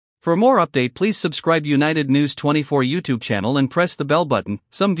For more update, please subscribe United News 24 YouTube channel and press the bell button.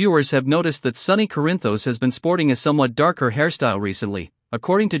 Some viewers have noticed that Sonny Corinthos has been sporting a somewhat darker hairstyle recently,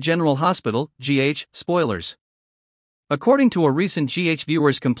 according to General Hospital, GH, spoilers. According to a recent GH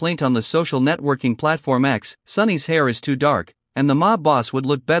viewer's complaint on the social networking platform X, Sonny's hair is too dark, and the mob boss would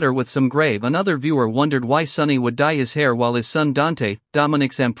look better with some gray. Another viewer wondered why Sonny would dye his hair while his son Dante,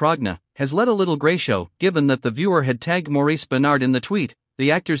 Dominic Zamprogna, has let a little gray show. Given that the viewer had tagged Maurice Benard in the tweet, the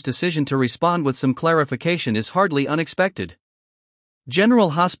actor's decision to respond with some clarification is hardly unexpected.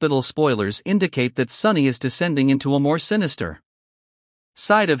 General Hospital spoilers indicate that Sonny is descending into a more sinister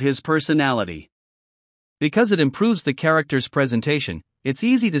side of his personality. Because it improves the character's presentation, it's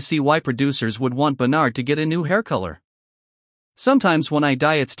easy to see why producers would want Benard to get a new hair color. Sometimes when I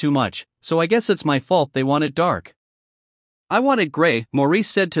dye it's too much, so I guess it's my fault they want it dark. I want it gray, Maurice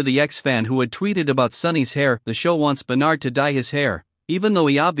said to the ex-fan who had tweeted about Sonny's hair. The show wants Benard to dye his hair, even though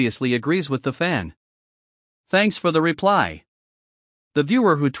he obviously agrees with the fan. Thanks for the reply. The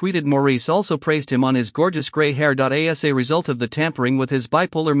viewer who tweeted Maurice also praised him on his gorgeous gray hair. As a result of the tampering with his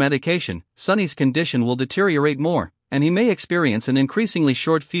bipolar medication, Sonny's condition will deteriorate more, and he may experience an increasingly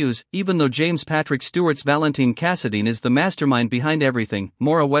short fuse. Even though James Patrick Stewart's Valentine Cassadine is the mastermind behind everything,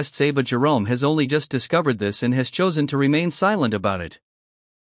 Maura West's Ava Jerome has only just discovered this and has chosen to remain silent about it.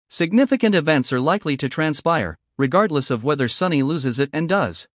 Significant events are likely to transpire, regardless of whether Sonny loses it and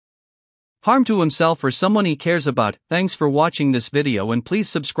does harm to himself or someone he cares about. Thanks for watching this video and please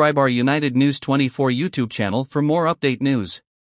subscribe our United News 24 YouTube channel for more update news.